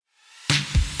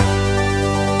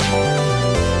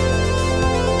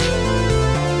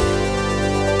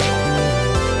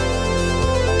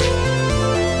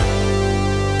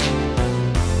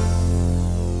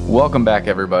Welcome back,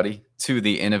 everybody, to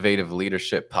the Innovative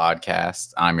Leadership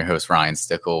Podcast. I'm your host, Ryan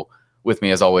Stickle. With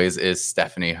me, as always, is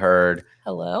Stephanie Hurd.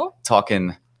 Hello.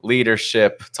 Talking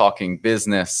leadership, talking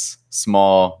business,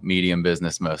 small, medium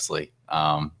business mostly,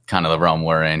 kind of the realm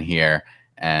we're in here.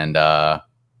 And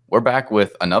we're back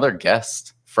with another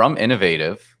guest from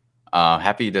Innovative.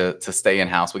 Happy to stay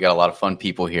in-house. We got a lot of fun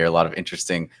people here, a lot of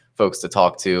interesting folks to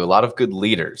talk to, a lot of good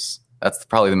leaders. That's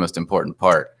probably the most important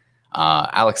part.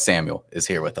 Alex Samuel is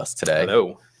here with us today.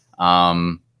 Hello.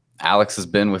 Alex has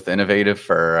been with Innovative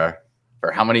for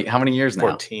how many years now?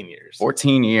 14 years.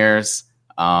 14 years.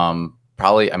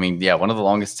 Probably, one of the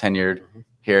longest tenured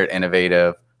here at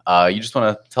Innovative. You just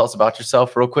want to tell us about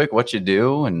yourself real quick, what you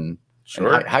do, and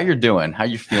how you're doing, how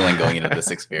you're feeling going into this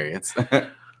experience.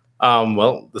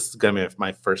 Well, this is going to be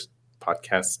my first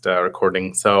podcast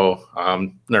recording, so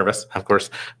I'm nervous, of course,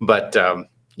 but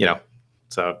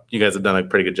so you guys have done a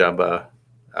pretty good job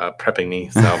prepping me.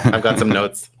 So I've got some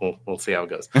notes. We'll see how it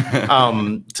goes.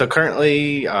 So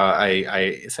currently,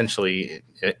 I essentially,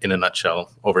 in a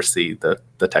nutshell, oversee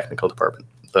the technical department.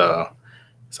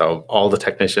 So all the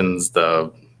technicians,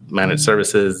 the managed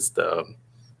services, the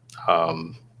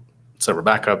server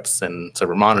backups and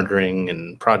server monitoring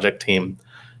and project team,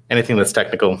 anything that's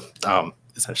technical,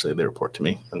 essentially they report to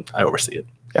me and I oversee it.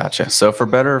 Gotcha. So for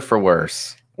better or for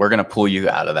worse, we're going to pull you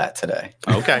out of that today.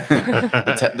 Okay.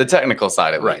 the technical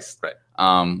side, at least. Right.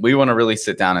 We want to really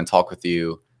sit down and talk with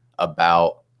you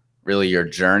about really your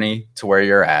journey to where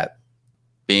you're at,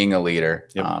 being a leader.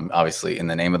 Yep. Obviously, in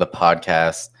the name of the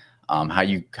podcast, how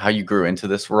you grew into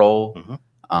this role,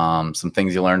 some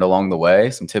things you learned along the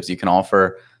way, some tips you can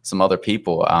offer some other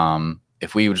people.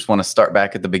 If we just want to start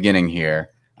back at the beginning here,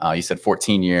 you said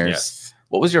 14 years. Yes.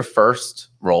 What was your first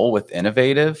role with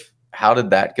Innovative? How did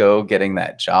that go, getting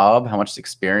that job? How much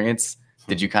experience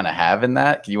did you kind of have in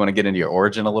that? Do you want to get into your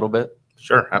origin a little bit?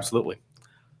 Sure, absolutely.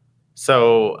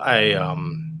 So I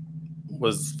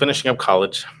was finishing up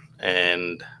college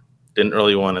and didn't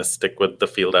really want to stick with the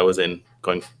field I was in,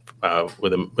 going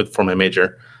for my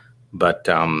major. But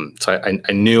so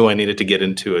I knew I needed to get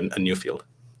into a new field,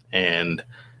 and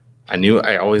I knew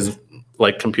I always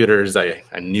liked computers. I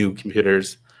knew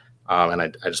computers. And I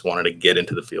just wanted to get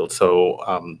into the field.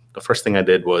 So the first thing I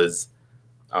did was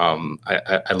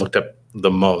I looked up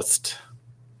the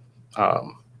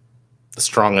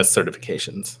strongest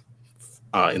certifications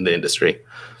in the industry.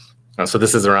 So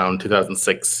this is around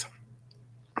 2006.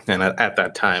 And at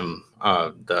that time,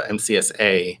 the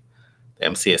MCSA, the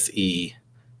MCSE,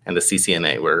 and the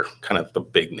CCNA were kind of the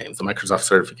big names, the Microsoft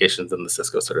certifications and the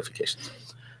Cisco certifications.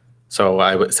 So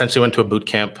I essentially went to a boot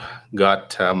camp,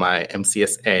 got my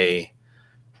MCSA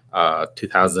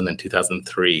 2000 and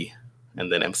 2003, and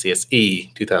then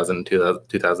MCSE 2000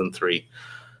 2003.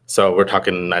 So we're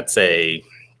talking, I'd say,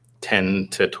 10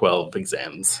 to 12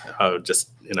 exams,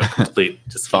 just complete,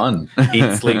 just fun,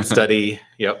 eat, sleep, study,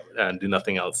 and do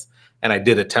nothing else. And I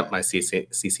did attempt my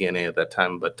CCNA at that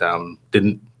time, but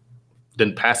didn't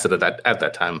pass it at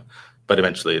that time. But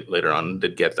eventually, later on,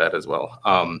 did get that as well.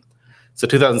 So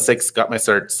 2006, got my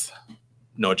certs,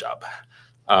 no job.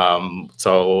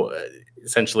 So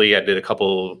essentially, I did a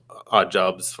couple odd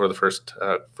jobs for the first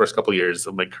couple years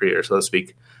of my career, so to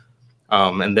speak.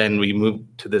 And then we moved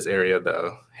to this area,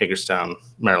 the Hagerstown,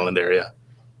 Maryland area,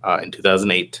 in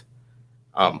 2008.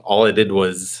 All I did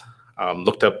was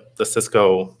looked up the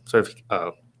Cisco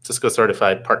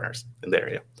certified partners in the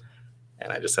area,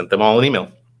 and I just sent them all an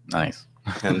email. Nice.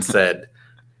 And said,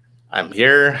 I'm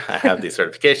here. I have these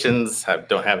certifications. I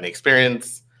don't have any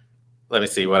experience. Let me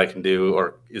see what I can do,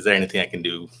 or is there anything I can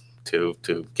do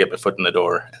to get my foot in the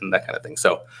door and that kind of thing.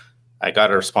 So I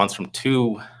got a response from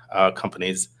two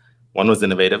companies. One was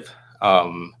Innovative,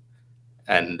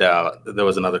 and there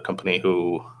was another company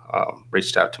who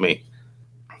reached out to me.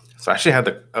 So I actually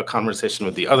had a conversation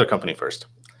with the other company first,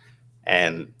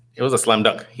 and it was a slam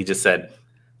dunk. He just said,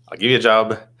 I'll give you a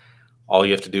job. All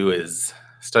you have to do is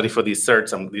study for these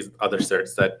certs, these other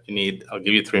certs that you need. I'll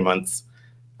give you 3 months.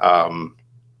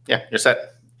 You're set.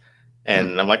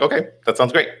 And I'm like, okay, that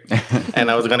sounds great. And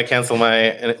I was going to cancel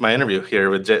my interview here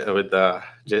with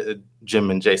Jim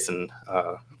and Jason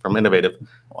from Innovative.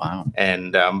 Wow.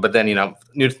 And but then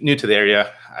new to the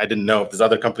area, I didn't know if this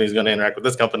other company is going to interact with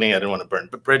this company. I didn't want to burn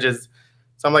bridges,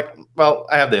 so I'm like, well,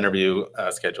 I have the interview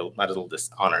scheduled. Might as well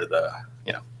just honor the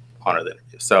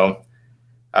interview. So.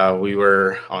 We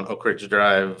were on Oak Ridge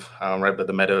Drive, right by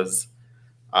the Meadows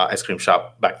ice cream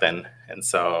shop back then. And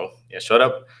so showed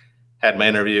up, had my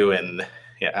interview, and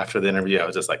after the interview, I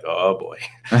was just like, oh boy,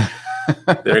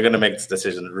 they're going to make this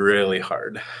decision really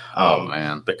hard. Oh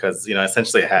man. Because,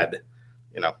 essentially I had,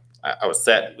 I was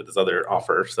set with this other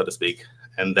offer, so to speak.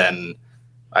 and then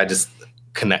I just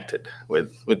connected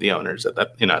with the owners at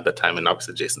that time, and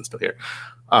obviously Jason's still here.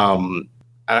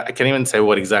 I can't even say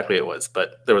what exactly it was,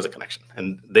 but there was a connection,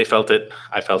 and they felt it.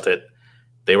 I felt it.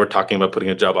 They were talking about putting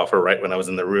a job offer right when I was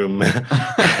in the room,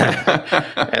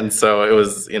 and so it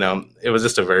was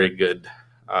just a very good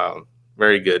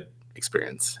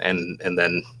experience. And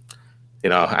then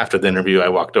after the interview, I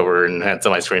walked over and had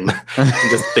some ice cream,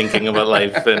 just thinking about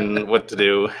life and what to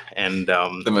do. And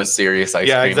the most serious ice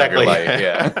cream of your life.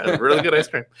 Yeah, really good ice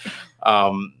cream.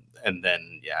 And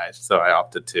then so I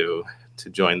opted to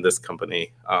join this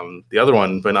company. The other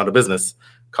one went out of business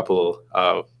a couple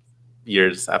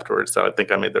years afterwards, so I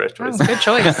think I made the right choice. Oh, good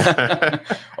choice.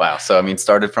 Wow. So I mean,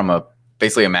 started from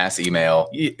basically a mass email.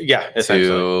 Yeah.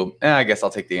 To I guess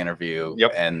I'll take the interview.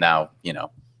 Yep. And now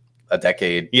a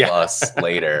decade plus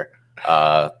later,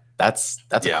 that's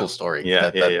a cool story. Yeah.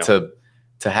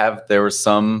 To have there was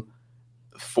some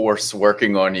force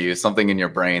working on you, something in your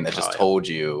brain that just told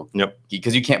you. Yep.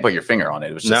 Because you can't put your finger on it.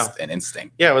 It was just an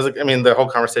instinct. Yeah, it was the whole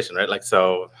conversation, right? Like,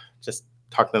 so just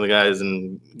talking to the guys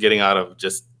and getting out of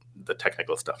just the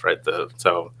technical stuff, right?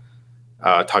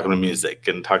 Talking to music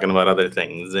and talking about other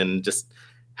things and just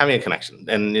having a connection.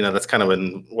 And, that's kind of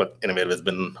been what Innovative has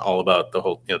been all about, the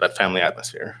whole, that family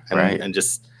atmosphere. And, right. And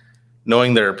just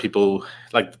knowing there are people,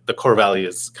 like the core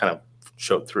values kind of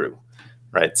showed through,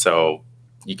 right? So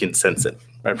you can sense it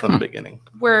right from the beginning.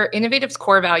 Were Innovative's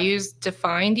core values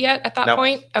defined yet at that Nope.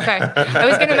 point? Okay. I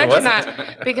was going to mention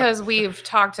that because we've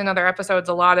talked in other episodes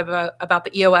a lot about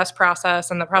the EOS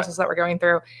process and the process that we're going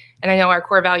through. And I know our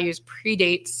core values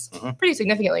pretty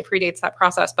significantly predates that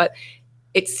process, but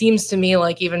it seems to me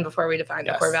like even before we defined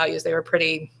the core values, they were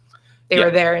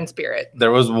were there in spirit.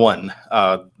 There was one,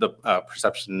 the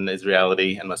perception is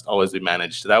reality and must always be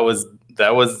managed. That was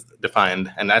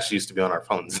defined, and actually used to be on our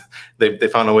phones. They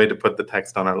found a way to put the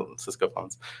text on our Cisco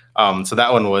phones. So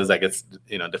that one was, I guess,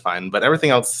 defined. But everything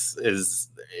else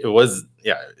it was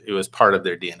part of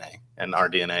their DNA and our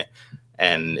DNA,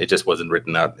 and it just wasn't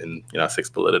written out in 6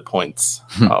 bulleted points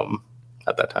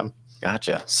at that time.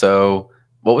 Gotcha. So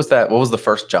what was that? What was the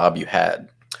first job you had?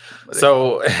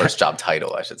 So first job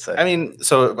title, I should say. I mean,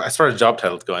 so as far as job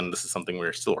titles go, and this is something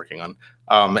we're still working on,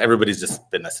 everybody's just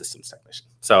been a systems technician.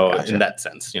 So in that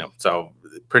sense, so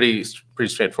pretty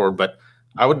straightforward. But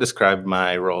I would describe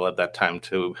my role at that time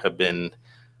to have been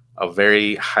a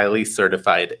very highly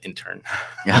certified intern.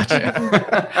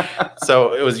 Gotcha.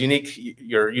 So it was unique.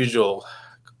 Your usual,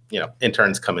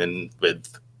 interns come in with,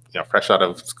 fresh out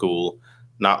of school,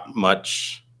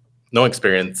 no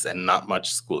experience and not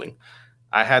much schooling.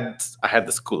 I had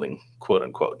the schooling, quote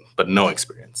unquote, but no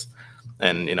experience.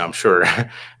 And I'm sure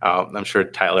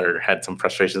Tyler had some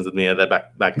frustrations with me at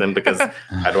that back then, because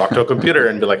I'd walk to a computer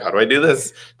and be like, how do I do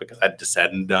this? Because I just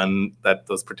hadn't done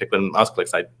those particular mouse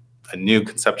clicks. I knew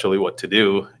conceptually what to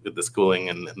do with the schooling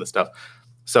and the stuff.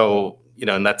 So,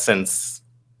 in that sense,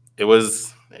 it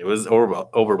was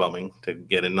overwhelming to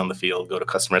get in on the field, go to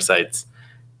customer sites,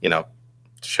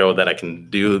 show that I can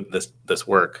do this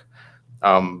work.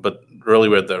 But really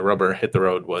where the rubber hit the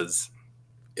road was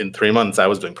in 3 months, I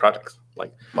was doing projects.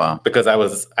 Like, wow. Because I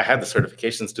had the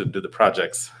certifications to do the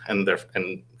projects, and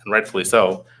rightfully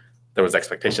so, there was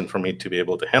expectation for me to be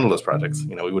able to handle those projects.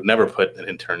 We would never put an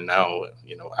intern now,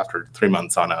 after 3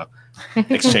 months on a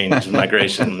exchange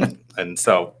migration. And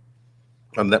so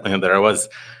there I was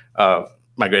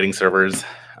migrating servers,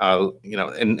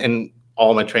 and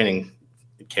all my training,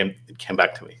 it came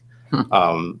back to me.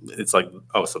 It's like,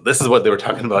 oh, so this is what they were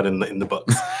talking about in the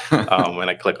books when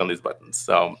I click on these buttons.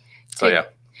 So yeah.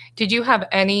 Did you have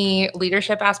any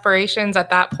leadership aspirations at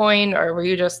that point, or were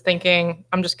you just thinking,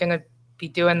 I'm just going to be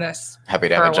doing this? Happy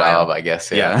to have a job, I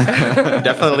guess. Yeah.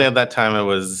 Definitely at that time, it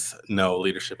was no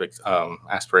leadership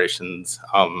aspirations.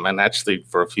 And actually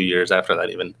for a few years after that,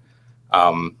 even,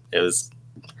 I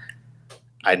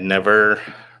never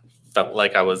felt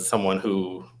like I was someone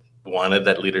who wanted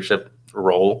that leadership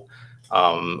role.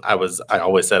 I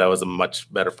always said I was a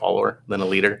much better follower than a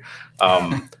leader.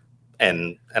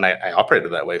 And I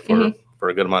operated that way for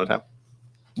a good amount of time.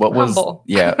 What was humble?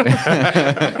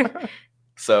 Yeah.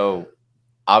 So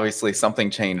obviously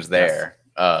something changed there.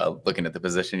 Yes. Looking at the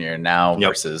position you're in now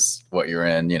versus what you're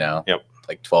in,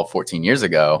 like 12, 14 years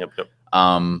ago. Yep.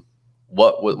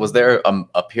 What was there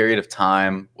a period of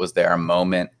time? Was there a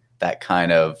moment that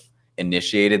kind of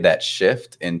initiated that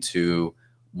shift into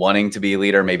wanting to be a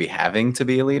leader, maybe having to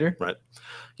be a leader? Right.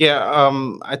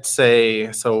 Yeah, I'd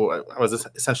say so. I was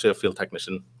essentially a field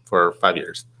technician for 5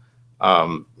 years,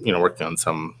 working on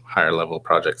some higher level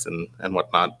projects and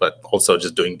whatnot, but also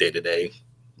just doing day-to-day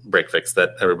break fix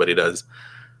that everybody does.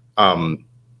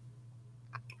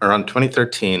 around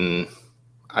 2013,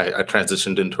 I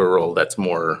transitioned into a role that's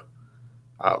more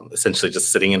essentially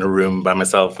just sitting in a room by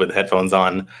myself with headphones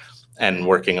on and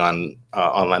working on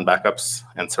online backups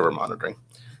and server monitoring.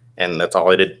 And that's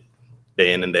all I did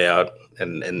day in and day out.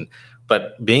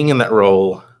 But being in that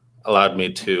role allowed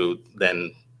me to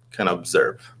then kind of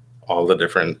observe all the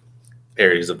different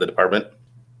areas of the department.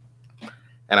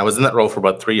 And I was in that role for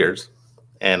about 3 years.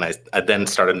 And I then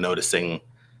started noticing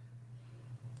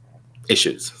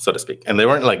issues, so to speak. And it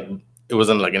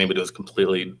wasn't like anybody was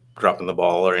completely dropping the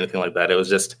ball or anything like that. It was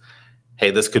just,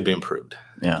 hey, this could be improved.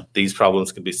 Yeah. These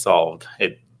problems could be solved.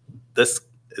 This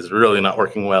is really not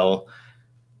working well.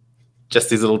 Just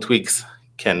these little tweaks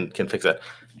can fix it.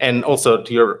 And also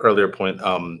to your earlier point,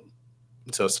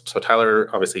 so Tyler,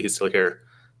 obviously he's still here.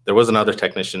 There was another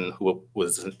technician who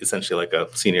was essentially like a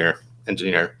senior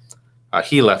engineer.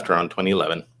 He left around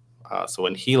 2011. So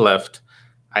when he left,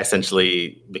 I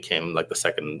essentially became like the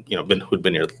second, who'd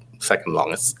been here second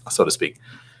longest, so to speak.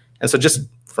 And so just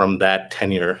from that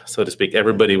tenure, so to speak,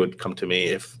 everybody would come to me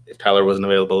if Tyler wasn't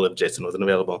available, if Jason wasn't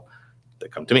available,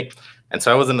 they'd come to me. And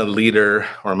so I wasn't a leader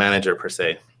or a manager per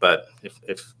se, but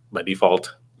if by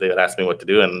default they would ask me what to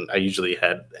do, and I usually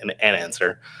had an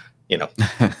answer,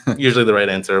 usually the right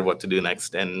answer of what to do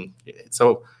next. And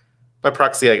so by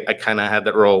proxy, I kind of had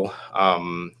that role,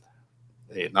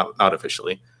 not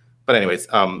officially. But anyways,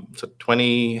 so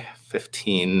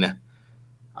 2015,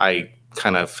 I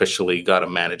kind of officially got a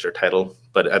manager title.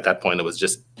 But at that point, it was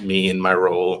just me in my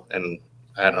role, and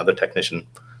I had another technician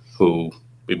who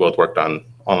we both worked on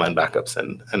online backups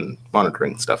and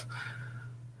monitoring stuff.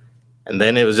 And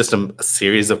then it was just a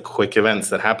series of quick events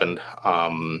that happened.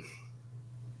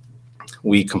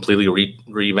 We completely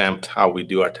revamped how we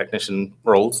do our technician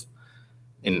roles,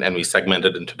 and we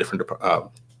segmented into different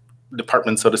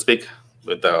departments, so to speak,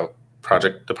 with a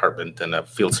project department and a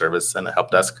field service and a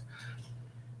help desk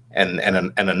and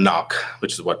a NOC,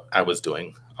 which is what I was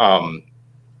doing.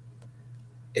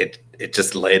 It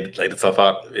just laid itself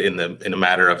out in a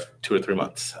matter of 2 or 3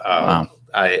 months. Wow.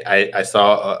 I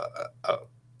saw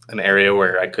an area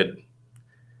where I could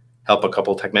help a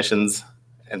couple technicians,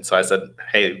 and so I said,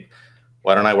 hey,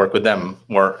 why don't I work with them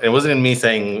more? It wasn't in me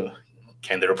saying,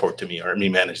 can they report to me or me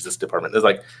manage this department? It's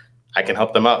like, I can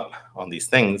help them out on these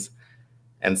things.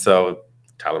 And so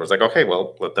Tyler was like, okay,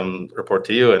 well, let them report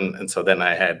to you. And so then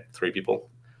I had 3 people.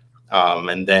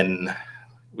 And then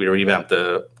we revamped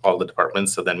all the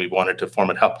departments. So then we wanted to form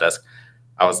a help desk.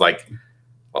 I was like,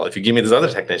 well, if you give me this other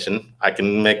technician, I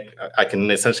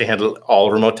can essentially handle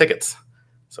all remote tickets.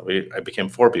 So I became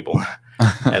 4 people.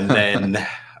 And then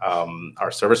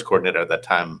our service coordinator at that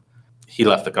time, he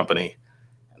left the company.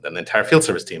 And then the entire field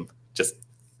service team just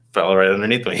fell right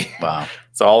underneath me. Wow.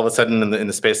 So all of a sudden in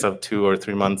the space of 2 or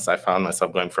 3 months, I found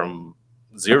myself going from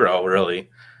 0 really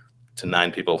to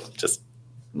 9 people, just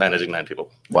managing 9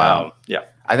 people. Wow. Yeah.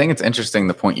 I think it's interesting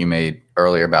the point you made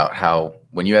earlier about how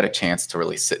when you had a chance to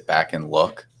really sit back and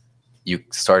look, you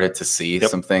started to see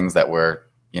some things that were,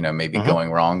 maybe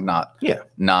going wrong, not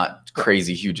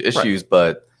crazy huge issues,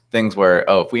 but things where,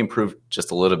 if we improve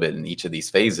just a little bit in each of these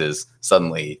phases,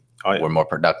 suddenly we're more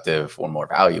productive, we're more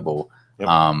valuable. Yep.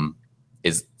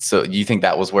 So you think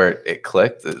that was where it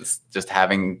clicked? Is just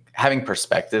having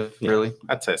perspective, really?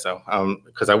 I'd say so.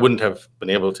 Because I wouldn't have been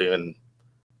able to, and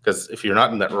because if you're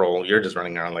not in that role, you're just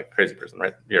running around like a crazy person,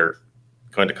 right? You're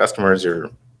going to customers, you're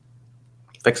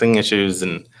fixing issues,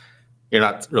 and you're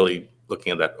not really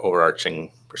looking at that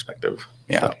overarching perspective.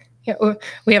 Yeah. So. Yeah,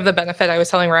 we have the benefit. I was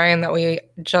telling Ryan that we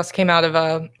just came out of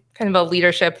a kind of a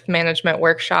leadership management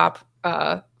workshop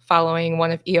following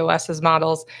one of EOS's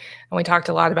models. And we talked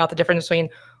a lot about the difference between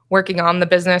working on the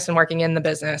business and working in the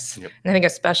business. Yep. And I think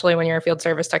especially when you're a field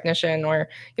service technician or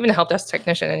even a help desk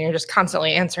technician and you're just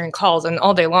constantly answering calls and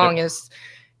all day long is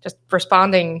just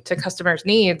responding to customers'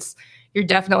 needs, you're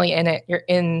definitely in it. You're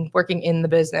working in the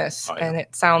business. Oh, yeah. And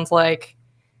it sounds like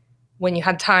when you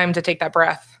had time to take that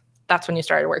breath, that's when you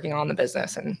started working on the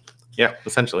business. And yeah,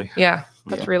 essentially. Yeah,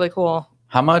 that's really cool.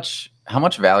 How much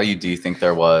value do you think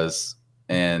there was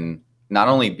in not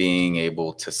only being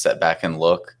able to sit back and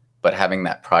look, but having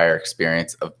that prior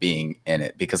experience of being in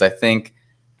it? Because I think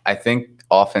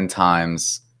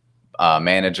oftentimes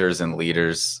managers and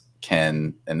leaders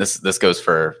can, and this goes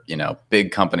for,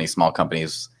 big companies, small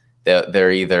companies,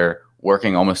 they're either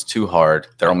working almost too hard,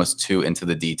 they're almost too into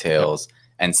the details,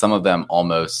 and some of them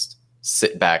almost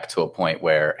sit back to a point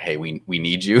where, hey, we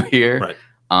need you here.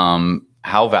 Right.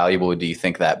 How valuable do you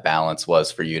think that balance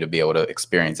was for you to be able to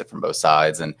experience it from both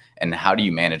sides? And how do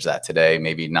you manage that today?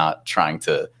 Maybe not trying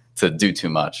to do too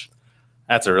much.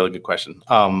 That's a really good question.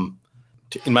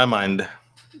 In my mind,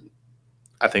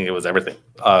 I think it was everything.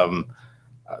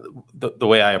 The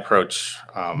way I approach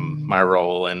my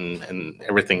role and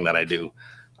everything that I do,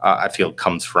 I feel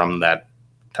comes from that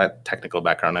technical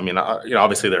background. I mean,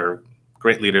 obviously there are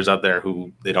great leaders out there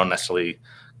who they don't necessarily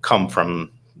come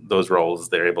from those roles.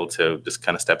 They're able to just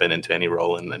kind of step into any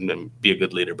role and be a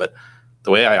good leader. But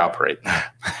the way I operate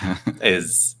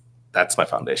that's my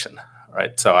foundation,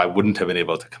 right? So I wouldn't have been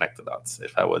able to connect the dots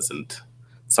if I wasn't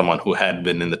someone who had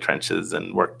been in the trenches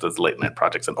and worked those late night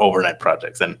projects and overnight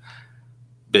projects and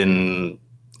been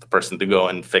the person to go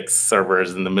and fix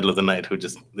servers in the middle of the night who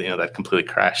just, that completely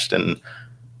crashed and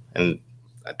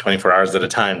 24 hours at a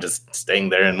time, just staying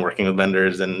there and working with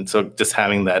vendors. And so just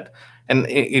having that, and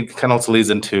it kind of also leads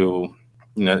into,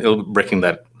 breaking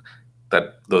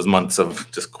those months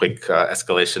of just quick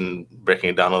escalation, breaking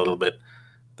it down a little bit.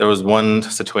 There was one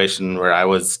situation where I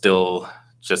was still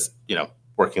just,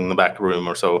 working in the back room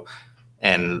or so,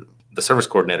 and the service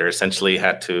coordinator essentially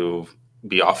had to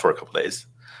be off for a couple days.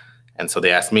 And so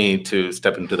they asked me to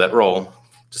step into that role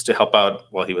just to help out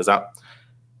while he was out.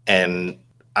 And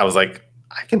I was like,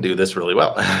 I can do this really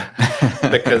well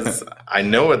because I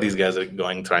know what these guys are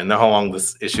going through. I know how long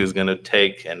this issue is going to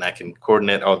take, and I can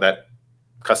coordinate. Oh, that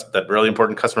really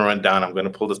important customer went down. I'm going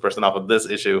to pull this person off of this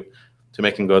issue to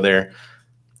make him go there.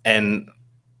 And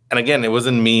again, it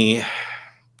wasn't me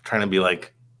trying to be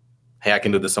like, hey, I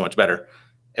can do this so much better.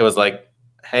 It was like,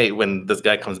 hey, when this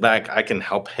guy comes back, I can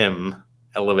help him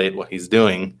elevate what he's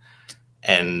doing.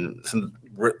 And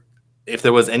if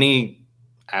there was any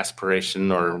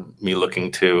aspiration or me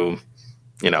looking to,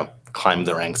 climb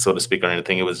the ranks, so to speak, or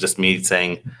anything, it was just me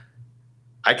saying,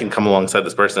 I can come alongside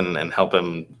this person and help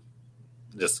him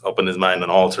just open his mind on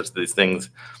all sorts of these things.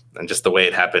 And just the way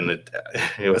it happened,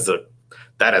 it was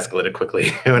that escalated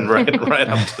quickly. It went right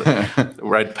up to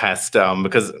right past,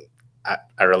 because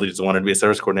I really just wanted to be a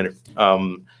service coordinator,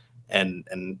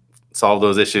 and solve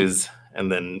those issues. And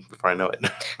then before I know it,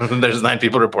 there's 9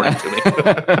 people reporting to me.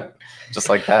 Just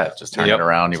like that, just turn it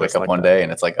around. You wake up one day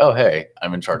and it's like, oh, hey,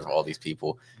 I'm in charge of all these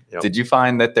people. Yep. Did you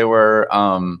find that there were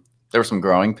some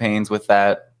growing pains with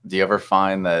that? Do you ever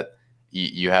find that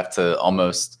you have to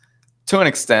almost, to an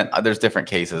extent, there's different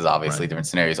cases, obviously, different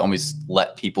scenarios, almost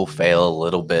let people fail a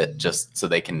little bit just so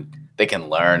they can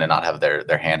learn and not have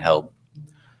their hand held?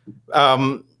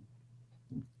 I'd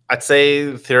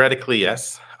say theoretically,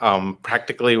 yes.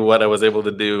 Practically, what I was able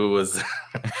to do was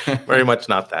very much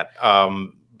not that,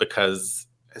 because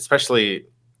especially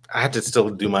I had to still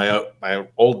do my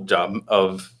old job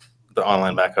of the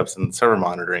online backups and server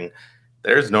monitoring.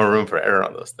 There's no room for error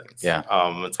on those things. Yeah.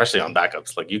 Especially on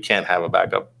backups, like you can't have a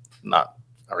backup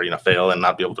fail and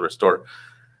not be able to restore.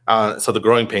 So the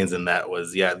growing pains in that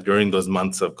was, during those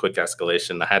months of quick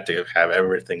escalation, I had to have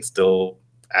everything still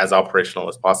as operational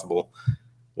as possible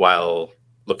while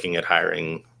looking at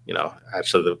hiring.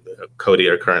 Actually, the Cody,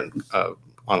 our current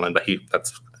online, but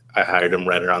I hired him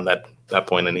right around that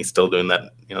point, and he's still doing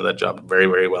that that job very,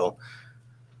 very well.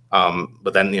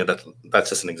 But then that's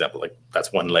just an example. Like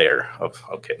that's one layer of,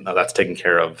 okay, now that's taken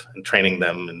care of, and training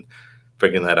them and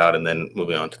figuring that out, and then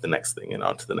moving on to the next thing and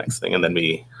on to the next thing. And then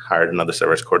we hired another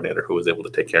service coordinator who was able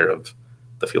to take care of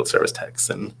the field service techs.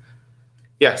 And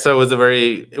so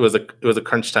it was a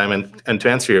crunch time. And to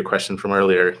answer your question from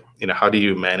earlier, how do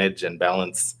you manage and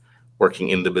balance working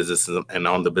in the business and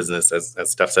on the business, as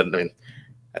Steph said? I mean,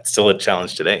 that's still a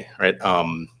challenge today, right?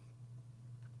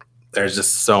 There's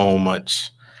just so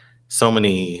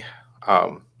many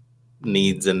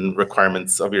needs and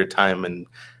requirements of your time and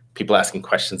people asking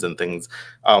questions and things.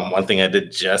 One thing I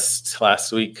did just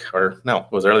last week, or no,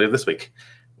 it was earlier this week,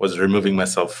 was removing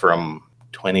myself from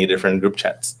 20 different group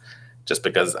chats. Just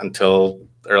because until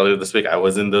earlier this week, I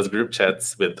was in those group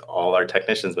chats with all our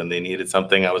technicians when they needed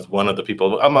something. I was one of the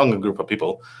people among a group of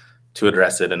people to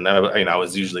address it. And I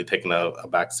was usually taking a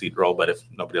backseat role, but if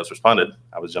nobody else responded,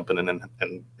 I was jumping in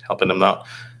and helping them out.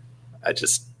 I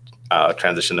just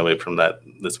transitioned away from that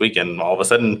this week, and all of a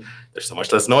sudden there's so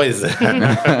much less noise.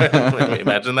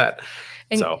 Imagine that.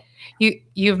 And so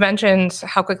you've mentioned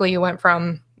how quickly you went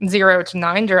from 0 to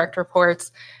 9 direct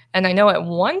reports. And I know at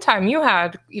one time you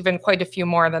had even quite a few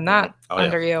more than that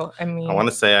under you. I mean, I want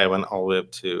to say I went all the way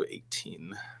up to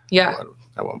 18. Yeah.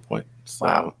 At one point. So.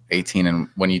 Wow. 18. And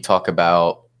when you talk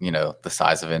about, the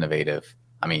size of Innovative,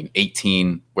 I mean,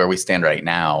 18 where we stand right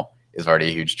now is already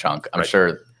a huge chunk. I'm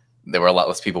sure there were a lot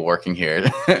less people working here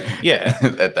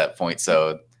at that point.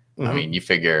 So, I mean, you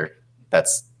figure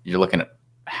you're looking at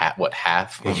half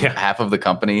of the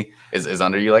company is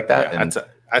under you like that. Yeah, and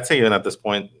I'd say even at this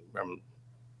point,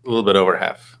 a little bit over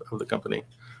half of the company.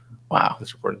 Wow.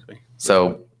 That's reported to me.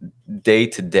 So day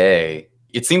to day,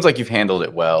 it seems like you've handled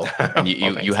it well. And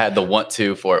you had the want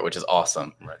to for it, which is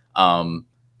awesome. Right.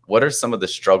 What are some of the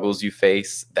struggles you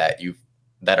face that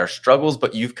are struggles,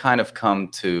 but you've kind of come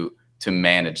to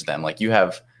manage them? Like you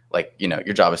have, like,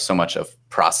 your job is so much of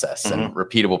process and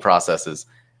repeatable processes.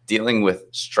 Dealing with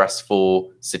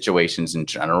stressful situations in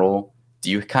general, do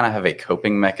you kind of have a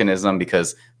coping mechanism?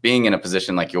 Because being in a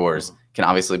position like yours can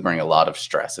obviously bring a lot of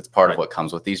stress. It's part of what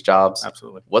comes with these jobs.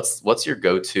 Absolutely. What's your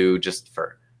go-to just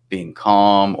for being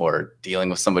calm or dealing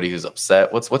with somebody who's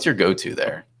upset? What's your go-to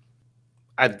there?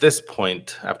 At this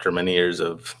point, after many years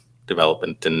of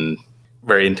development and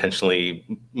very intentionally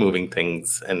moving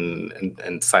things and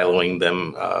siloing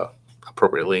them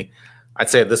appropriately, I'd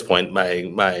say at this point,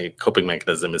 my coping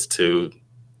mechanism is to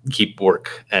keep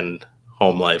work and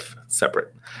home life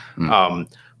separate.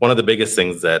 One of the biggest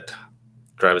things that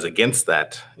drives against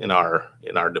that in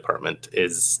our department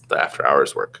is the after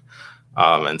hours work.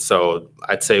 And so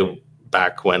I'd say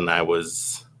back when I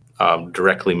was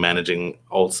directly managing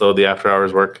also the after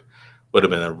hours work would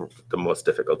have been the most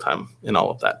difficult time in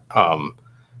all of that.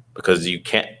 Because you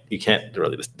can't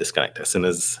really disconnect. As soon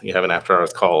as you have an after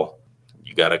hours call,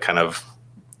 you got to kind of,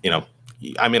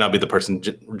 I may not be the person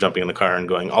jumping in the car and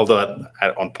going, although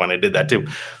at one point I did that too,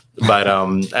 but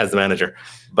as the manager,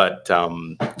 but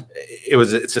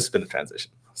it's just been a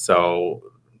transition. So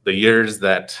the years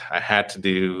that I had to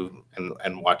do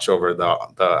and watch over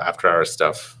the after hours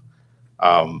stuff,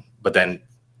 but then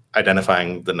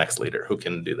identifying the next leader who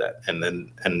can do that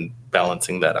and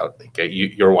balancing that out. Okay,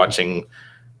 you're watching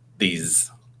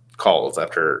these calls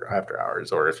after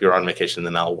hours, or if you're on vacation,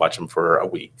 then I'll watch them for a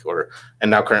week. And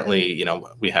now currently,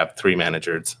 we have 3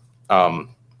 managers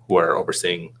who are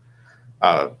overseeing.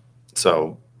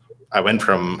 So I went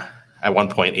from at one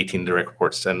point 18 direct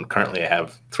reports, and currently I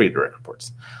have 3 direct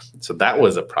reports. So that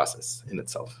was a process in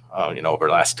itself. Over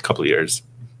the last couple of years,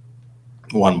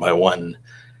 one by one,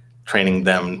 training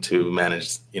them to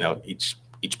manage, each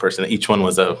person. Each one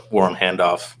was a warm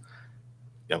handoff.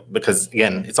 Because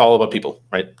again, it's all about people,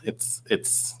 right?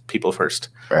 It's people first.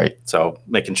 Right. So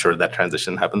making sure that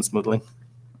transition happens smoothly.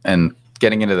 And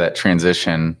getting into that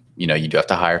transition, you do have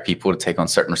to hire people to take on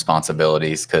certain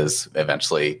responsibilities because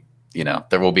eventually,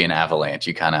 there will be an avalanche.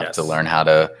 You kind of have to learn how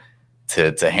to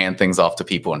hand things off to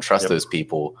people and trust those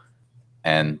people.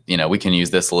 And, we can use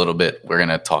this a little bit. We're going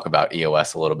to talk about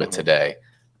EOS a little bit today.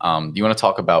 Do you want to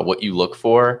talk about what you look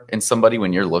for in somebody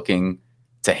when you're looking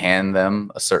to hand them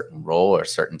a certain role or a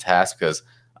certain task? Because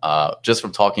just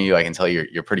from talking to you, I can tell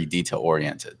you're pretty detail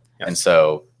oriented. Yes. And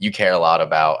so you care a lot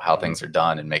about how things are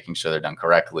done and making sure they're done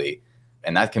correctly.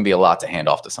 And that can be a lot to hand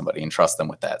off to somebody and trust them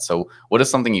with that. So what is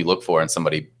something you look for in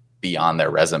somebody beyond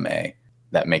their resume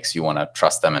that makes you want to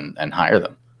trust them and hire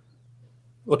them?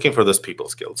 Looking for those people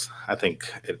skills. I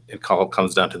think it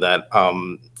comes down to that.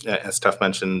 As Steph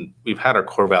mentioned, we've had our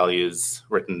core values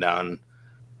written down,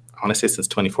 I want to say since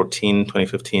 2014,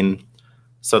 2015.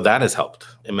 So that has helped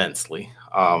immensely.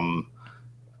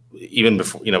 Even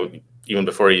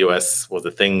before EOS was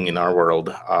a thing in our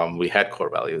world, we had core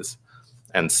values.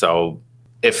 And so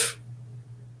if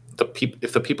the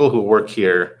people who work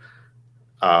here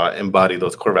embody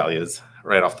those core values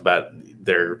right off the bat,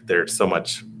 they're so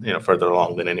much further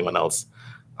along than anyone else.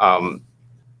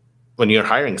 When you're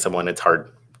hiring someone, it's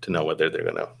hard to know whether they're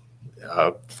going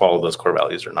to follow those core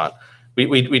values or not.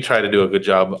 We try to do a good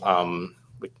job.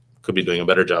 We could be doing a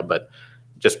better job, but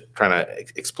just trying to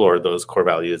explore those core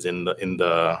values in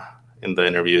the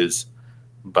interviews.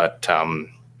 But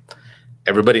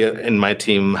everybody in my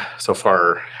team so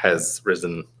far has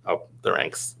risen up the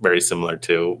ranks, very similar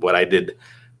to what I did.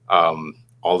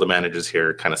 All the managers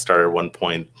here kind of started at one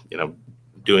point,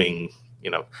 doing,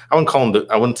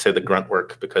 I wouldn't say the grunt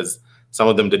work, because some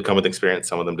of them did come with experience,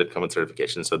 some of them did come with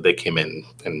certification. So they came in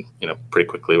and, pretty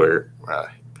quickly were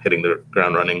hitting the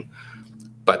ground running.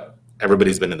 But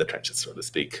everybody's been in the trenches, so to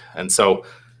speak. And so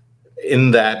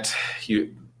in that,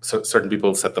 certain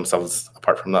people set themselves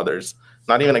apart from others.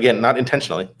 Not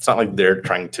intentionally. It's not like they're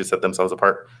trying to set themselves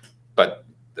apart, but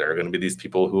there are going to be these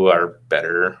people who are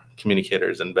better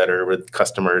communicators and better with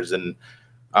customers and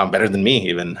better than me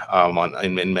even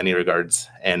in many regards.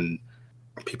 And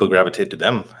people gravitate to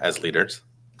them as leaders.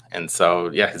 And so,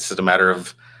 it's just a matter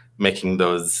of making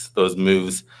those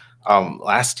moves.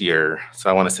 Last year, so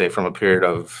I want to say from a period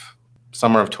of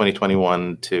summer of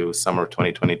 2021 to summer of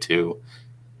 2022,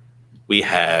 we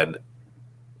had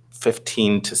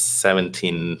 15 to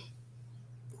 17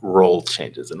 role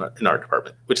changes in our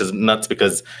department, which is nuts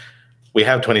because we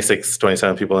have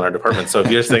 27 people in our department. So if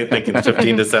you're thinking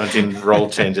 15 to 17 role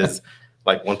changes,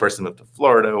 like one person moved to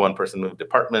Florida, one person moved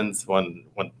departments, one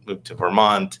moved to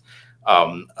Vermont,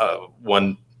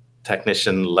 one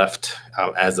technician left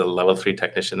as a level 3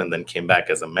 technician and then came back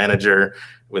as a manager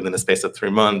within the space of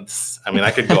 3 months. I mean,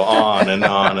 I could go on and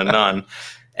on and on.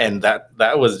 And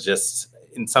that was just,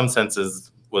 in some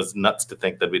senses, was nuts to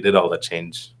think that we did all that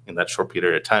change in that short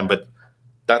period of time. But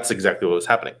that's exactly what was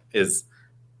happening, is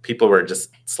people were just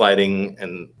sliding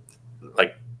and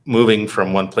like moving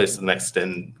from one place to the next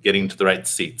and getting to the right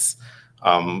seats,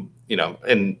 and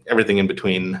everything in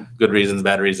between, good reasons,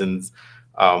 bad reasons.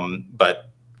 But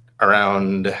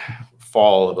around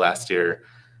fall of last year,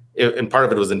 and part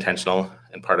of it was intentional,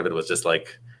 and part of it was just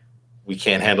like, we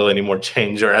can't handle any more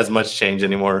change or as much change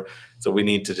anymore. So we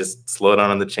need to just slow down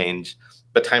on the change.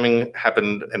 But timing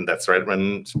happened, and that's right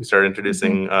when we started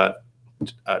introducing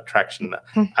traction.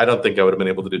 I don't think I would have been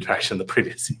able to do traction the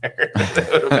previous year. That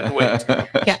would have been way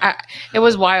too. Yeah, it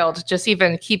was wild just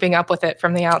even keeping up with it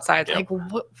from my outside. Yep.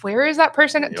 Like, where is that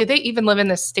person? Yep. Do they even live in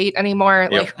this state anymore?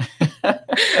 Yep.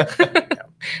 Like,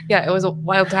 yeah, it was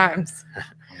wild times.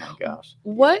 Oh my gosh.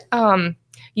 What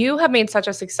you have made such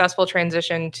a successful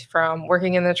transition from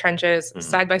working in the trenches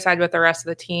side by side with the rest of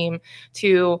the team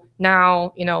to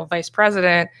now, vice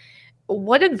president.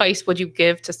 What advice would you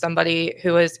give to somebody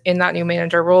who is in that new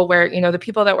manager role where, the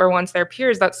people that were once their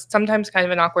peers, that's sometimes kind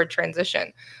of an awkward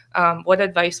transition. What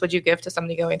advice would you give to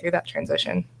somebody going through that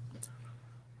transition?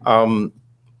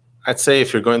 I'd say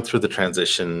if you're going through the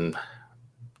transition,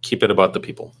 keep it about the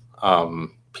people.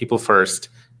 People first.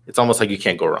 It's almost like you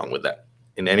can't go wrong with that.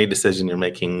 In any decision you're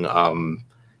making,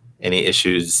 any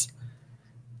issues,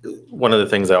 one of the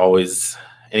things I always,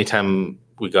 anytime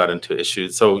we got into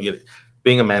issues, so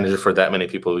being a manager for that many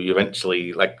people, you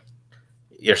eventually,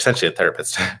 you're essentially a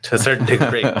therapist to a certain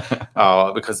degree,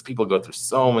 because people go through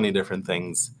so many different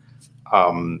things.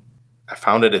 I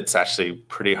found it's actually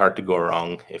pretty hard to go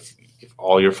wrong if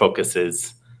all your focus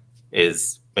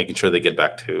is making sure they get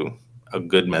back to a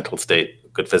good mental state, a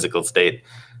good physical state,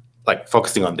 like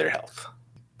focusing on their health,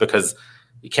 because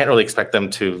you can't really expect them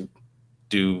to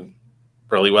do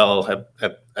really well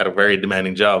at a very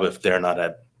demanding job if they're not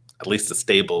at least a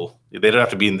stable. They don't have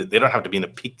to be in a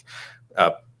peak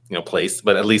place,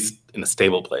 but at least in a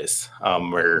stable place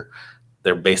where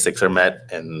their basics are met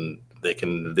and they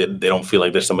don't feel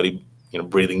like there's somebody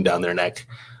breathing down their neck.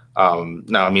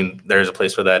 Now, I mean, there's a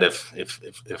place for that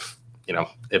if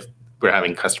we're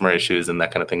having customer issues and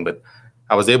that kind of thing. But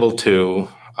I was able to,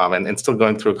 and still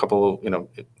going through a couple,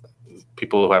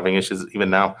 people who are having issues even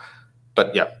now.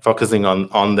 But yeah, focusing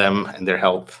on them and their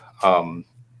health.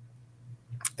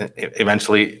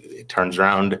 Eventually, it turns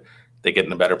around. They get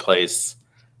in a better place.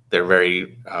 They're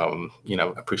very,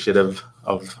 appreciative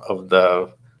of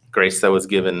the grace that was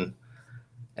given.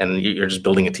 And you're just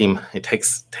building a team. It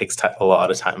takes a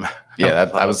lot of time. Yeah,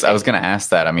 I was going to ask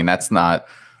that. I mean, that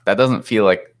doesn't feel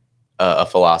like a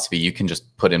philosophy you can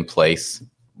just put in place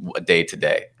day to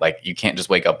day. Like, you can't just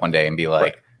wake up one day and be like,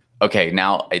 right, okay,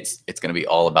 now it's going to be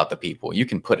all about the people. You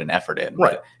can put an effort in.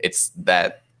 Right. It's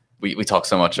that we talk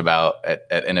so much about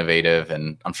at Innovative,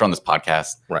 and I'm sure on this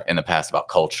podcast in the past about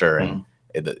culture and,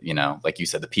 like you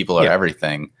said, the people are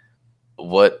everything.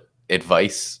 What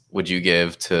advice would you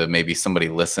give to maybe somebody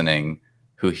listening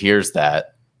who hears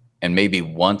that and maybe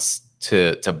wants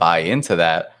to buy into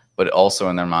that, but also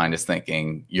in their mind is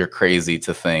thinking, you're crazy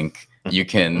to think you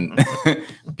can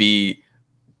be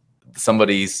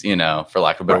somebody's, for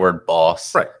lack of a better word,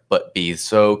 boss, but be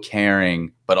so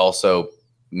caring, but also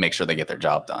make sure they get their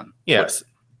job done? Yes.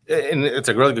 And it's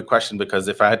a really good question, because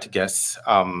if I had to guess,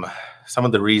 some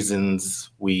of the reasons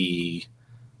we,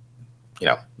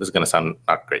 this is going to sound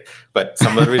not great, but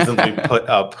some of the reasons we put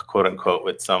up, quote unquote,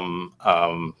 with some,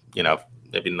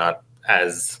 maybe not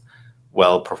as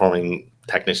well performing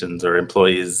technicians or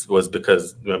employees was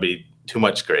because maybe too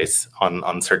much grace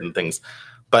on certain things.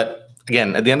 But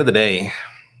again, at the end of the day,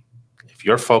 if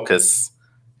your focus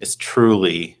is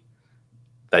truly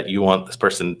that you want this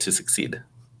person to succeed,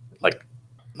 like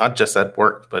not just at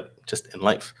work, but just in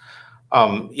life.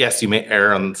 Yes, you may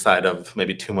err on the side of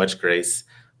maybe too much grace,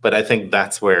 but I think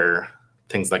that's where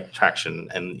things like traction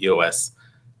and EOS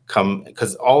come,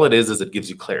 because all it is it gives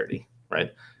you clarity,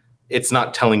 right? It's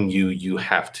not telling you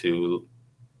have to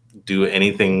do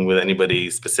anything with anybody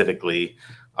specifically.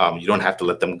 You don't have to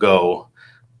let them go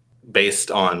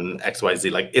based on XYZ.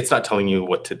 Like, it's not telling you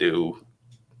what to do.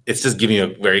 It's just giving you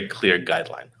a very clear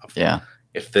guideline.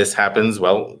 If this happens,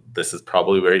 well, this is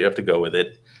probably where you have to go with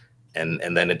it.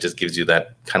 And then it just gives you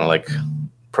that kind of like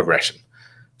progression.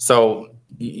 So,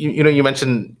 you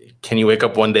mentioned, can you wake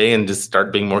up one day and just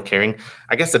start being more caring?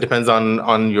 I guess it depends on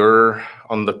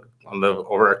the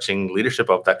overarching leadership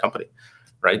of that company,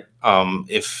 right?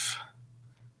 If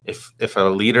a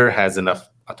leader has enough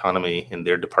autonomy in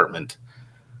their department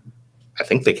I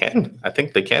think they can. I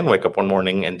think they can wake up one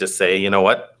morning and just say, you know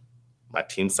what, my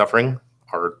team's suffering,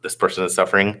 or this person is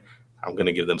suffering. I'm going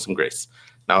to give them some grace.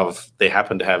 Now, if they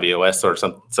happen to have EOS or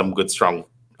some good, strong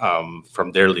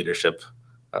from their leadership,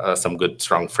 some good,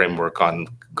 strong framework on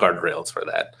guardrails for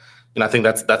that. And I think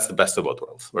that's the best of both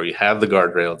worlds, where you have the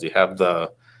guardrails, you have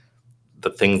the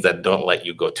things that don't let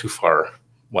you go too far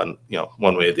one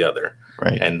way or the other.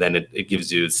 Right. And then it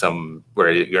gives you some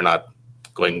where you're not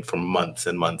going for months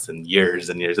and months and years.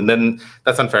 And then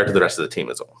that's unfair to the rest of the team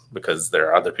as well, because there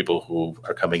are other people who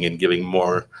are coming in giving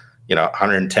more,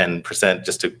 110%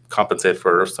 just to compensate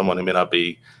for someone who may not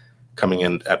be coming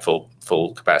in at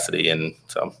full capacity. And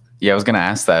so, yeah, I was going to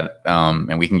ask that,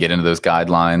 and we can get into those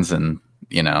guidelines, and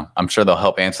I'm sure they'll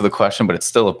help answer the question, but it's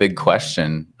still a big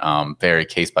question, very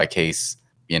case by case,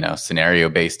 scenario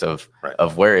based of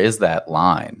where is that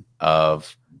line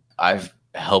of I've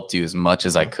helped you as much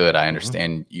as I could. I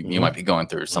understand you might be going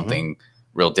through something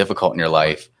real difficult in your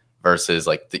life versus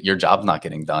like your job's not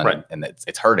getting done and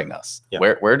it's hurting us. Yeah.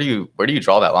 Where do you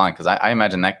draw that line? Because I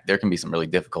imagine that there can be some really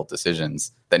difficult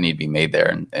decisions that need to be made there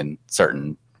in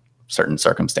certain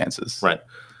circumstances. Right.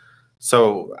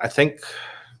 So I think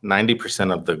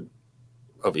 90%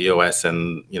 of EOS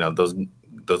and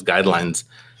those guidelines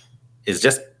is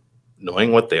just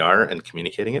knowing what they are and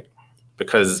communicating it.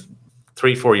 Because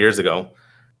 3-4 years ago,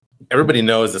 everybody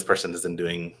knows this person isn't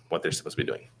doing what they're supposed to be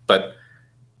doing, but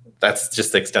that's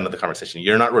just the extent of the conversation.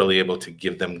 You're not really able to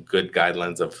give them good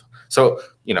guidelines of. So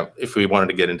if we wanted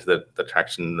to get into the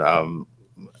traction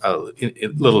a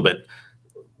little bit,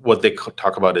 what they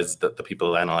talk about is the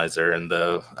people analyzer and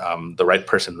the right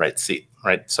person, right seat,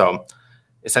 right? So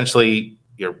essentially,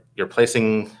 you're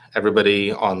placing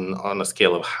everybody on a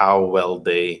scale of how well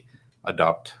they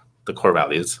adopt the core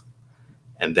values,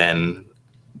 and then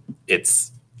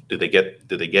it's do they get it,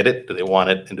 do they want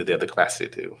it, and do they have the capacity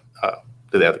to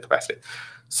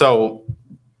So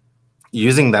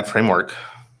using that framework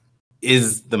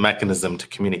is the mechanism to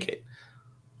communicate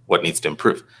what needs to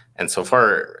improve. And so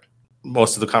far,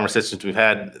 most of the conversations we've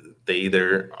had, they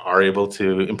either are able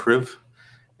to improve,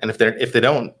 and if they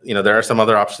don't, there are some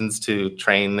other options to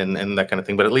train and that kind of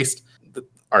thing. But at least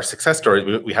our success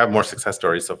stories, we have more success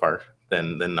stories so far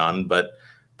than none. But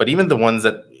even the ones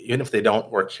that, even if they don't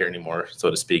work here anymore,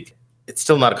 so to speak, it's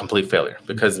still not a complete failure,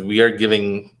 because we are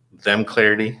giving them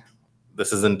clarity.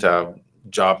 This isn't a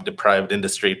job deprived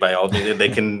industry by all means. They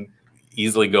can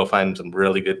easily go find some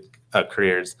really good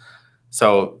careers.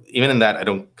 So even in that, I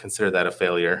don't consider that a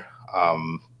failure.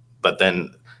 But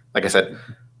then, like I said,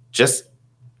 just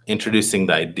introducing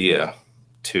the idea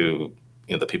to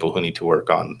the people who need to work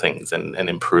on things and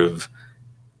improve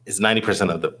is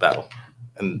 90% of the battle.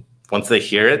 And once they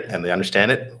hear it and they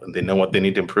understand it and they know what they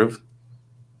need to improve,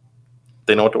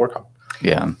 they know what to work on.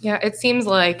 Yeah. Yeah. It seems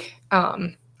like,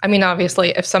 obviously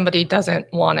if somebody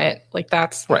doesn't want it, like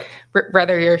that's right.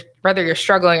 Whether you're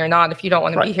struggling or not, if you don't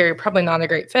want to be Right. here, you're probably not a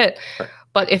great fit. Right.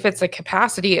 But if it's a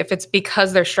capacity, if it's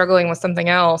because they're struggling with something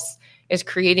else, is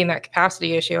creating that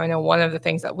capacity issue. I know one of the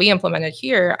things that we implemented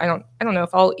here, I don't know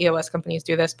if all EOS companies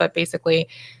do this, but basically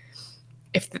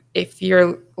if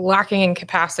you're lacking in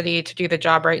capacity to do the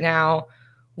job right now,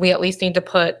 we at least need to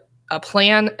put a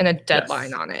plan and a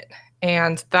deadline on it.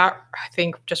 And that, I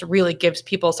think, just really gives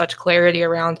people such clarity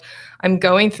around, I'm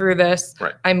going through this,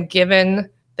 I'm given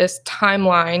this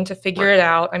timeline to figure it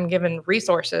out, I'm given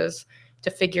resources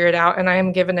to figure it out, and I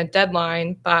am given a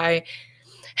deadline by,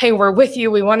 hey, we're with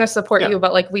you, we want to support you,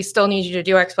 but like we still need you to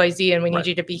do X, Y, Z, and we need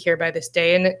you to be here by this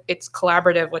day. And it's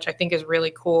collaborative, which I think is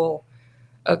really cool,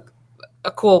 a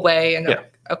cool way and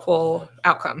a cool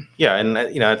outcome. Yeah, and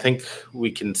I think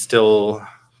we can still,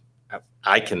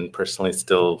 I can personally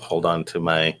still hold on to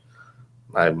my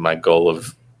goal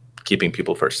of keeping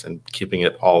people first and keeping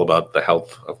it all about the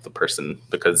health of the person,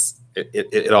 because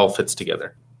it all fits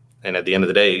together. And at the end of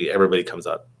the day, everybody comes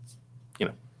out,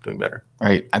 doing better.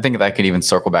 Right. I think that could even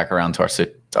circle back around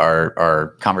to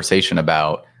our conversation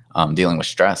about dealing with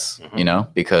stress,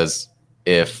 because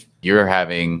if you're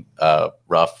having a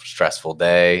rough, stressful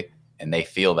day and they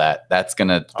feel that,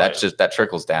 that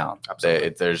trickles down.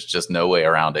 There's just no way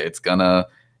around it. It's gonna,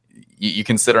 you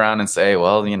can sit around and say,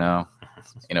 well,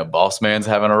 boss man's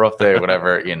having a rough day or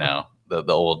whatever,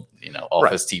 the old,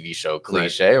 office TV show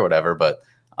cliche or whatever, but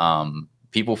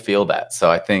people feel that. So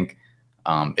I think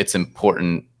it's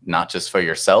important not just for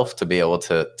yourself to be able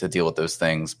to deal with those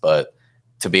things, but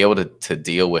to be able to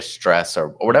deal with stress or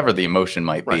whatever the emotion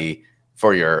might be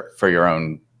for your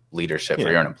own leadership, for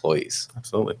your own employees.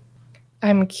 Absolutely.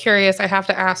 I'm curious. I have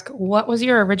to ask, what was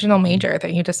your original major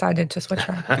that you decided to switch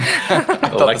from? I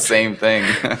thought the same thing.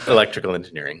 Electrical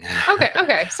engineering.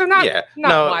 Okay. So not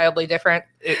wildly different.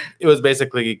 It was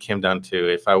basically came down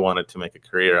to, if I wanted to make a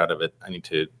career out of it,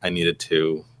 I needed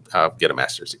to get a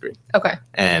master's degree. Okay.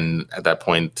 And at that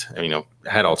point, I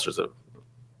had all sorts of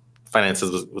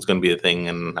finances was going to be a thing,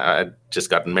 and I had just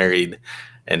gotten married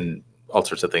and all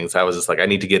sorts of things. I was just like, I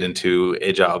need to get into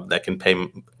a job that can pay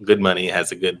good money,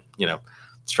 has a good,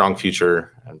 strong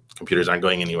future, and computers aren't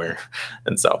going anywhere.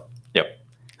 And so, yep.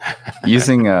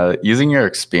 using your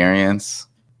experience,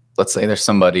 let's say there's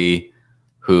somebody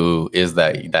who is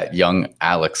that young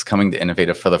Alex coming to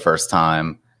Innovative for the first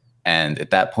time, and at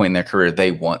that point in their career,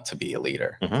 they want to be a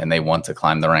leader and they want to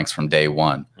climb the ranks from day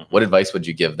one. What advice would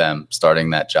you give them starting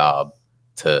that job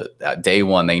to day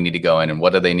one? They need to go in, and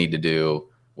what do they need to do?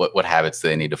 What habits do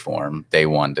they need to form day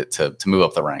one to move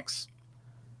up the ranks?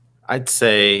 I'd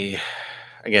say,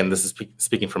 again, this is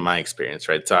speaking from my experience,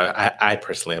 right? So I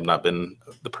personally have not been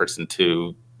the person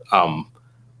to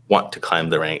want to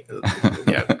climb the rank,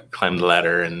 climb the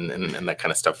ladder and that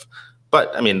kind of stuff.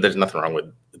 But there's nothing wrong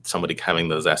with somebody having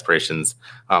those aspirations.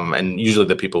 And usually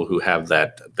the people who have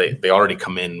that, they already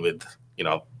come in with,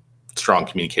 strong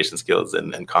communication skills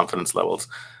and confidence levels.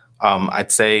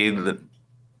 I'd say that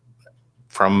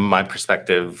from my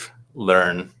perspective,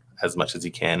 learn as much as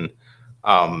you can.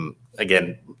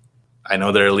 Again, I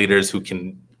know there are leaders who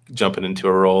can jump into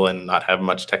a role and not have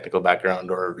much technical background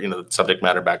or, subject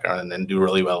matter background and then do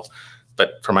really well.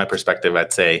 But from my perspective,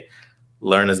 I'd say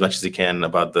learn as much as you can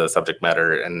about the subject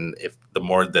matter. And if the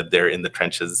more that they're in the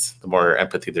trenches, the more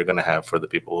empathy they're going to have for the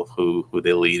people who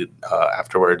they lead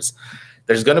afterwards.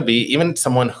 There's going to be even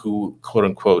someone who, quote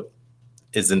unquote,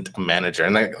 isn't a manager.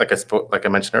 And like I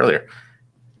mentioned earlier,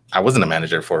 I wasn't a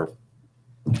manager for,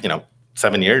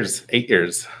 7 years, 8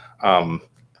 years.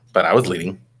 But I was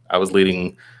leading. I was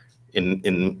leading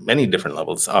in many different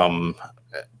levels.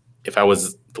 If I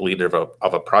was the leader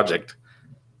of a project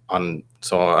on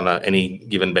any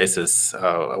given basis,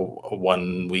 a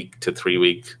 1 week to 3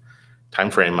 week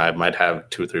time frame, I might have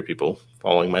 2 or 3 people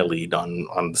following my lead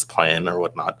on this plan or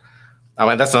whatnot.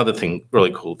 And that's another thing,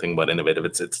 really cool thing about Innovative.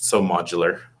 It's so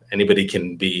modular. Anybody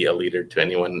can be a leader to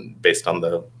anyone based on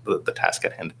the task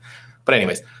at hand. But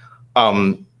anyways,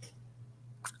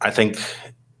 I think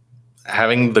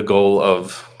having the goal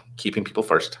of keeping people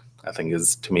first, I think,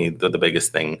 is to me the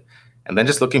biggest thing. And then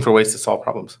just looking for ways to solve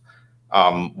problems.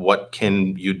 What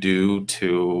can you do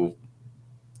to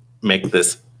make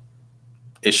this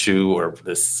issue or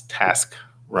this task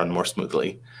run more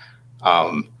smoothly?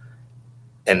 And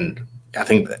I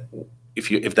think that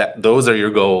if those are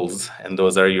your goals and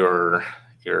those are your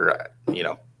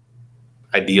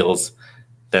ideals,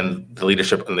 then the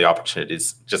leadership and the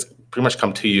opportunities just pretty much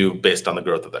come to you based on the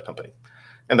growth of that company.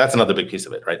 And that's another big piece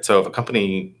of it, right? So if a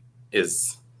company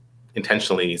is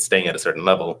intentionally staying at a certain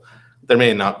level, there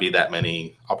may not be that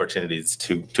many opportunities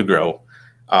to grow.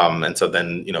 And so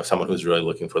then, someone who's really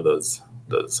looking for those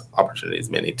opportunities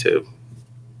may need to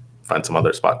find some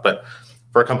other spot. But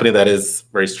for a company that is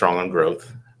very strong on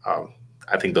growth,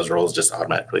 I think those roles just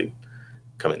automatically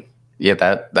come in. Yeah,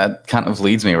 that kind of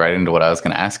leads me right into what I was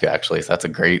going to ask you, actually. So that's a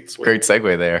great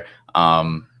segue there.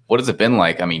 What has it been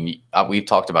like? We've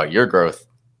talked about your growth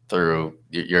through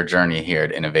your journey here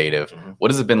at Innovative. Mm-hmm. What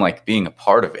has it been like being a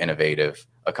part of Innovative,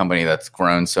 a company that's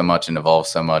grown so much and evolved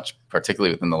so much,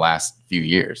 particularly within the last few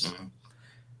years? Mm-hmm.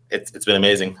 It's been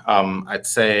amazing. I'd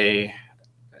say,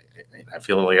 I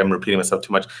feel like I'm repeating myself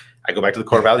too much. I go back to the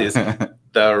core values.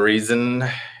 The reason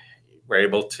we're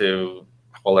able to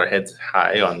hold our heads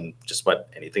high on just about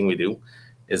anything we do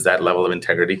is that level of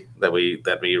integrity that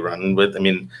we run with.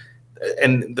 And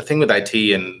the thing with IT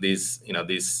and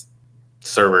these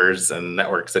servers and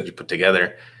networks that you put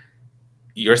together,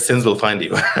 your sins will find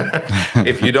you.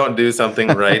 If you don't do something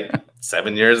right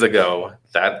 7 years ago,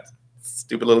 that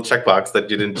stupid little checkbox that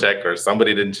you didn't check or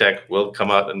somebody didn't check will come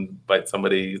out and bite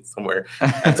somebody somewhere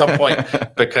at some point,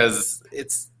 because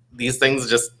it's these things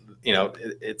just,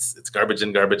 it's garbage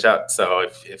in, garbage out. So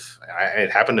if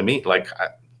it happened to me,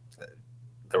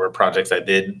 there were projects I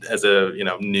did as a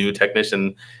new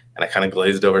technician, and I kind of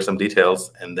glazed over some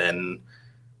details. And then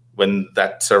when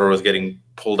that server was getting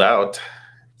pulled out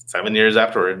 7 years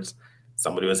afterwards,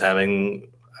 somebody was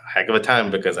having a heck of a time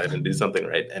because I didn't do something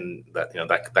right. And that,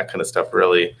 that kind of stuff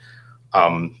really,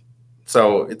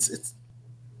 so it's,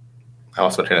 I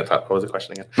lost my train of thought. What was the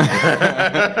question again?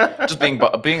 Just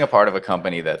being a part of a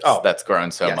company that's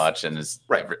grown so much and is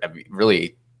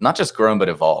really not just grown, but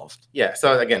evolved. Yeah.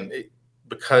 So again,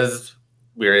 because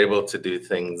we're able to do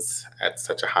things at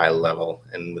such a high level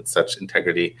and with such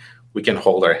integrity, we can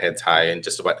hold our heads high in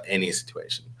just about any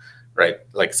situation, right?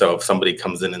 Like, so if somebody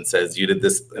comes in and says, you did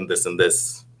this and this and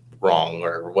this wrong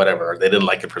or whatever, or they didn't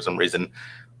like it for some reason,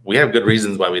 we have good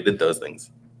reasons why we did those things.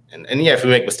 And yeah, if we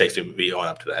make mistakes, we own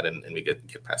up to that and we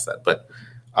get past that. But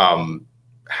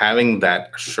having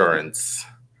that assurance,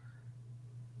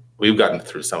 we've gotten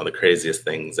through some of the craziest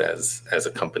things as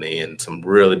a company and some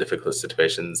really difficult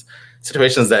situations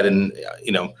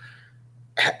that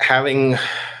having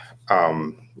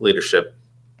leadership,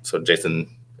 so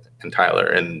Jason and Tyler,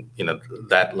 and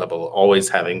that level, always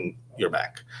having your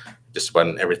back just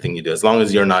about everything you do, as long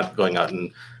as you're not going out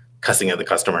and cussing at the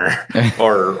customer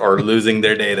or losing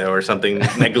their data or something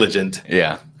negligent.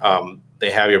 Yeah.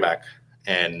 They have your back,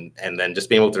 and then just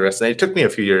being able to rest. And it took me a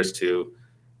few years to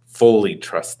fully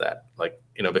trust that,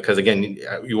 because again,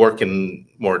 you work in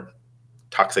more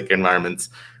toxic environments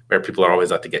where people are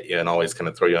always out to get you and always kind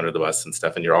of throw you under the bus and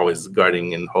stuff, and you're always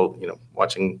guarding and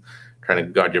watching, trying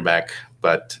to guard your back.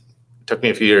 But it took me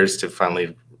a few years to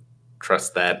finally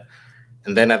trust that.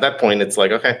 And then at that point, it's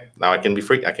like, okay, now I can be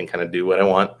free. I can kind of do what I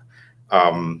want,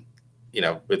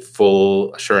 with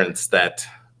full assurance that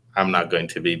I'm not going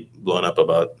to be blown up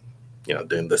about,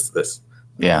 doing this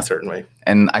in a certain way.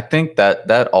 And I think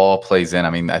that all plays in. I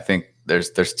mean, I think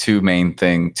there's two main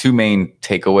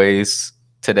takeaways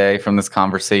today from this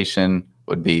conversation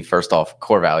would be, first off,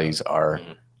 core values are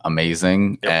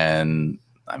amazing. Yep. And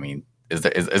I mean, is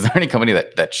there any company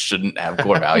that shouldn't have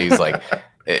core values?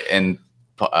 And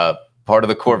part of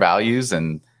the core values,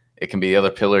 and it can be the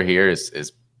other pillar here,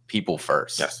 is people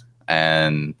first. Yes.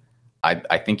 And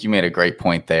I think you made a great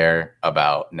point there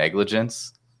about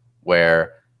negligence,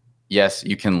 where yes,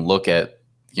 you can look at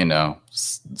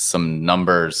some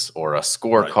numbers or a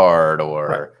scorecard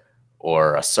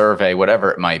or a survey, whatever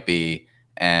it might be,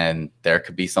 and there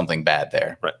could be something bad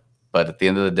there. Right. But at the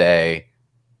end of the day,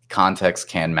 context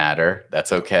can matter.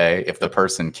 That's okay. If the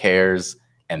person cares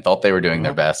and thought they were doing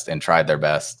their best and tried their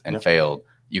best and failed,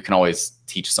 you can always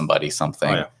teach somebody something.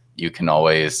 Oh, yeah. You can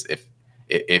always, if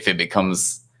it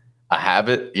becomes a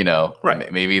habit,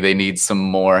 maybe they need some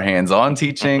more hands-on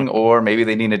teaching, or maybe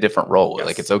they need a different role. Yes.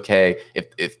 Like, it's okay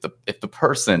if the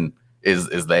person is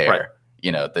there,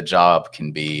 the job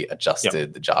can be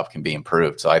adjusted, the job can be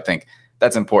improved. So I think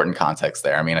that's important context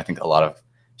there. I mean, I think a lot of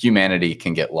humanity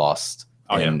can get lost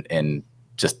in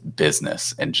just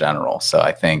business in general. So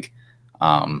I think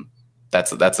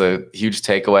that's a huge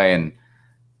takeaway. And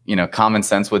common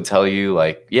sense would tell you,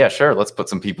 like, yeah, sure, let's put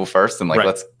some people first and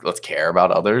let's care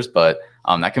about others. But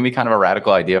that can be kind of a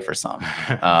radical idea for some.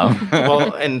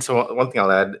 Well, and so one thing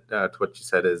I'll add to what you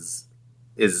said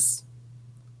is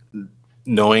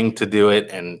knowing to do it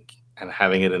and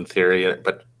having it in theory,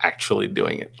 but actually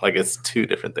doing it. Like, it's two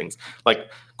different things. Like,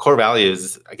 core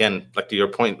values, again, like to your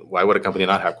point, why would a company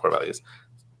not have core values?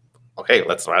 Okay,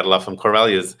 let's rattle off some core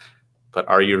values. But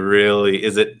are you really?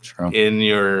 Is it in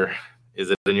your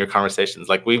conversations?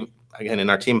 Like, again, in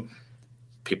our team,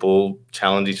 people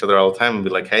challenge each other all the time and be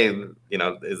like, hey,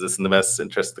 is this in the best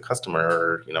interest of the customer?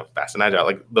 Or, fast and agile.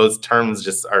 Like, those terms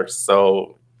just are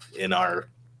so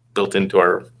built into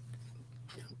our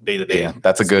day-to-day. Yeah,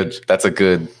 that's a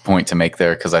good point to make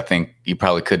there, because I think you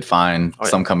probably could find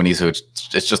some companies who it's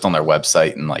just on their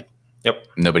website and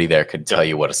nobody there could tell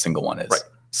you what a single one is. Right.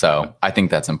 So I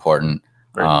think that's important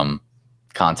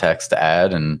context to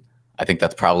add, and I think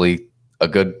that's probably a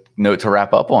good note to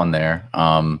wrap up on there.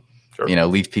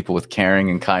 Leave people with caring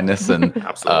and kindness and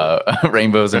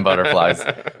rainbows and butterflies.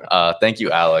 Thank you,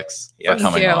 Alex, for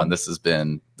coming on. This has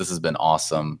been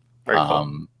awesome. Very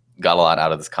cool. Got a lot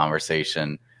out of this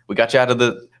conversation. We got you out of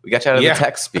the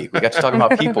tech speak. We got you talking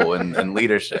about people and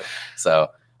leadership. So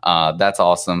that's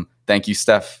awesome. Thank you,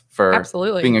 Steph, for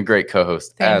being a great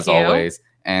co-host as always.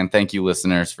 And thank you,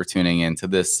 listeners, for tuning in to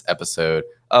this episode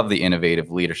of the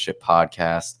Innovative Leadership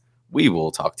Podcast. We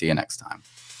will talk to you next time.